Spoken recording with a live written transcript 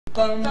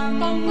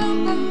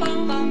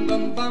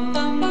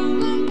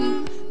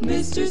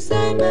Mr.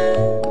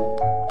 Sandman.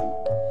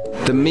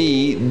 To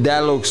me,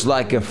 that looks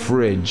like a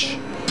fridge.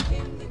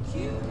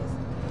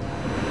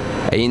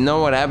 And you know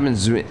what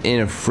happens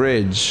in a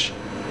fridge?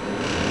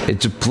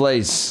 It's a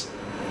place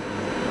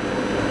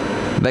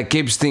that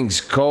keeps things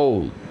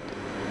cold.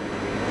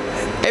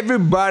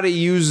 Everybody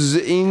uses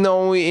it, you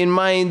know, in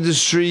my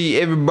industry,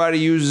 everybody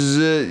uses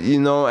it, you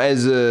know,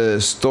 as a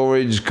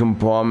storage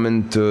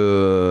compartment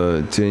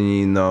to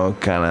you know,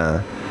 kind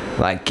of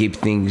like keep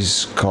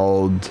things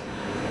cold.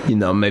 You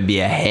know, maybe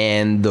a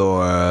hand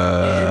or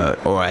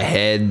a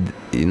head,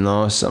 you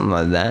know, something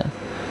like that.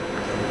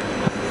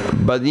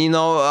 But you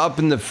know, up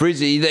in the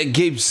freezer, that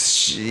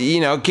keeps,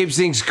 you know, keeps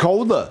things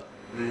colder.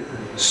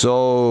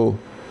 So,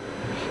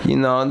 you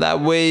know,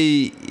 that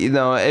way, you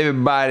know,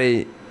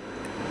 everybody's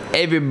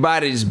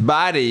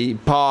body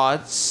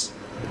parts,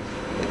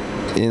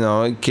 you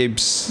know, it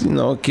keeps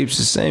the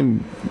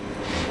same.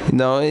 You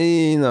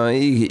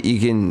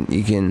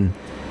can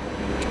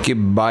keep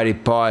body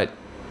part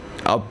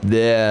up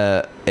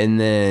there, and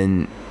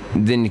then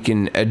you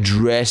can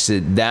address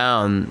it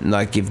down,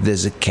 like if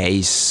there's a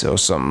case or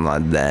something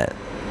like that,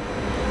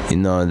 you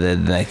know,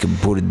 that they can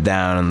put it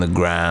down on the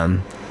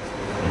ground.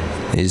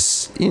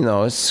 It's, you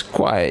know, it's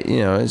quite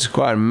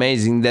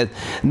amazing that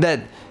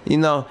you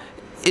know,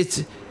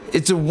 it's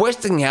a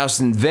Westinghouse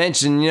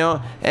invention, you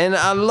know. And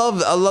I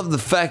love the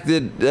fact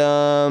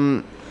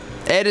that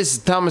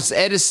Thomas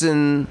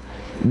Edison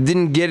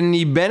didn't get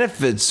any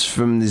benefits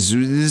from this.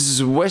 This is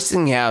a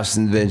Westinghouse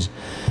invention.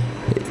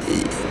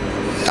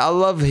 I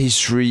love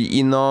history,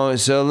 you know.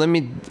 So let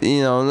me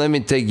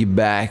take you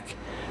back.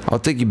 I'll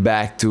take you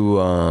back to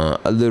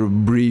a little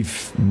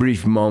brief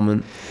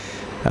moment.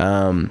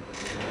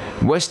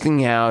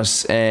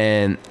 Westinghouse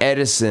and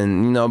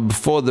Edison, you know,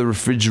 before the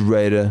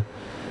refrigerator,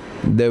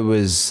 there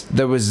was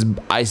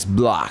ice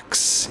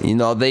blocks. You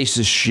know, they used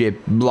to ship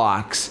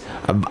blocks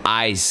of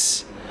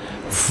ice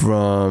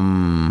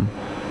from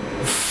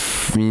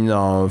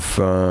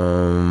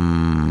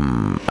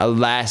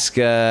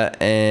Alaska,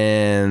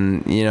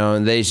 and you know,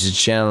 they used to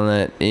channel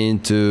it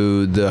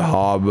into the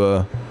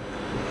harbor.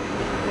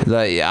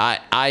 Like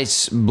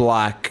ice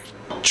block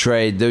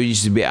trade, there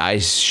used to be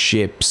ice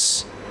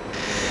ships.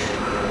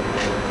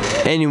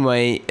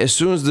 Anyway, as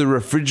soon as the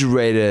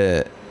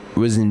refrigerator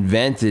was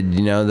invented,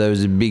 you know, there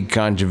was a big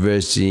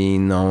controversy, you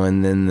know,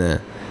 and then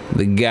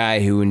the guy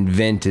who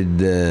invented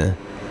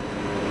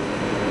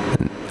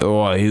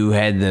who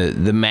had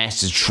the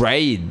master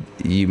trade,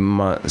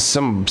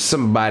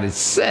 somebody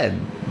said,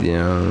 you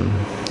know,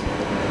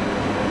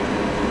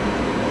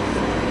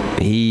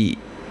 he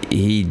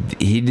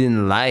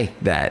didn't like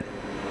that.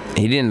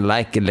 He didn't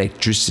like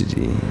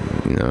electricity,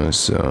 you know,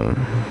 so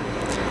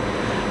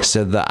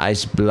the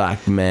ice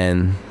block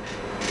man,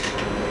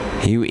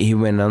 he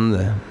went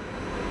under,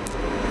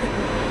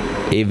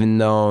 even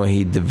though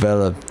he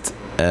developed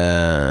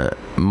a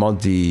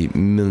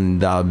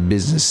multi-million-dollar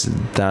business at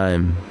the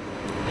time.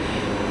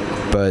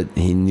 But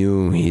he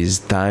knew his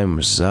time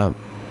was up.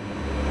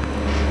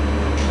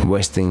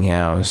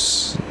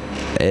 Westinghouse,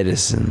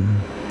 Edison,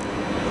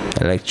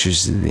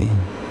 electricity,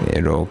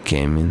 it all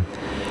came in.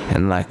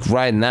 And like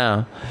right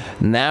now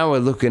we're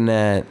looking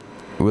at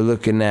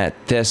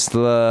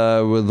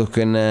Tesla, we're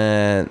looking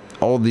at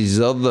all these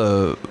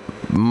other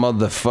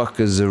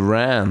motherfuckers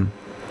around.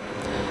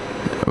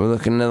 We're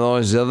looking at all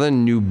these other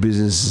new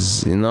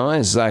businesses, you know.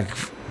 It's like,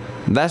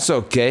 that's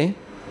okay.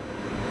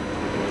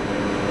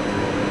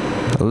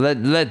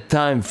 Let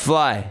time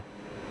fly.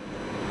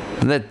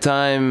 Let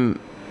time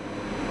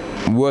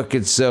work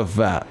itself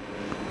out.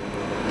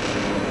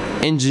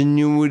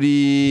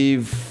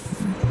 Ingenuity,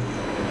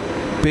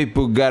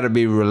 people gotta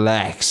be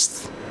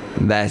relaxed.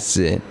 That's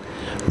it.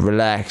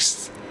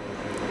 Relaxed.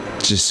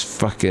 Just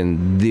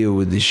fucking deal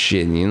with this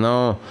shit, you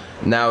know.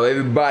 Now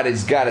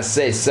everybody's gotta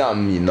say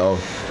something, you know.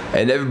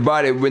 And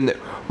everybody, when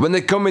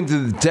they come into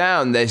the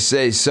town, they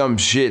say some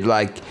shit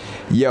like,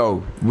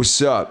 yo,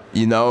 what's up?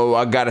 You know,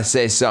 I gotta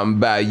say something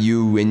about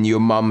you, and your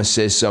mama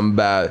says something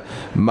about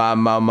my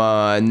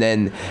mama, and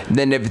then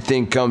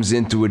everything comes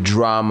into a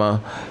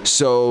drama.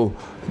 So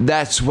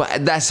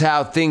that's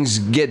how things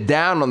get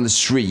down on the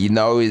street, you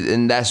know,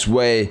 and that's the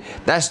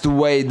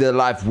way the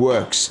life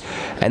works,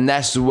 and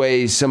that's the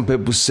way some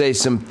people say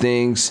some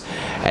things,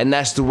 and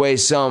that's the way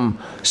some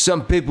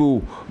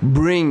people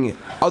bring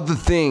other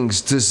things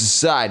to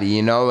society,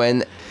 you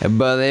know.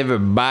 But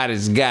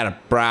everybody's got a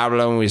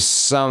problem with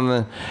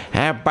something.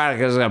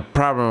 Everybody's got a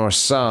problem with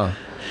something.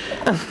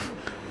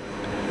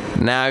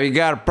 Now, if you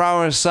got a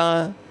problem with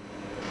something,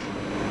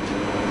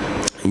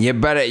 you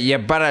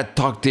better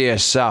talk to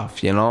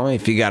yourself, you know,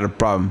 if you got a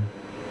problem,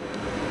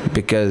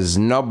 because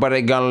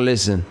nobody gonna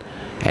listen.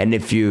 And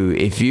if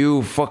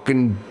you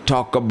fucking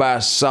talk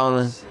about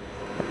something,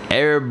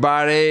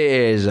 everybody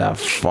is a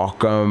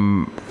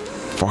fucking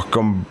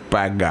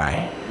bad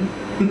guy.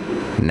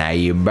 Now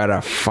you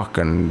better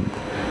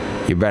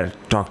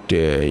talk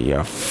to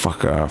your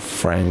fucker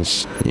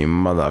friends, you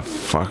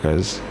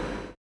motherfuckers.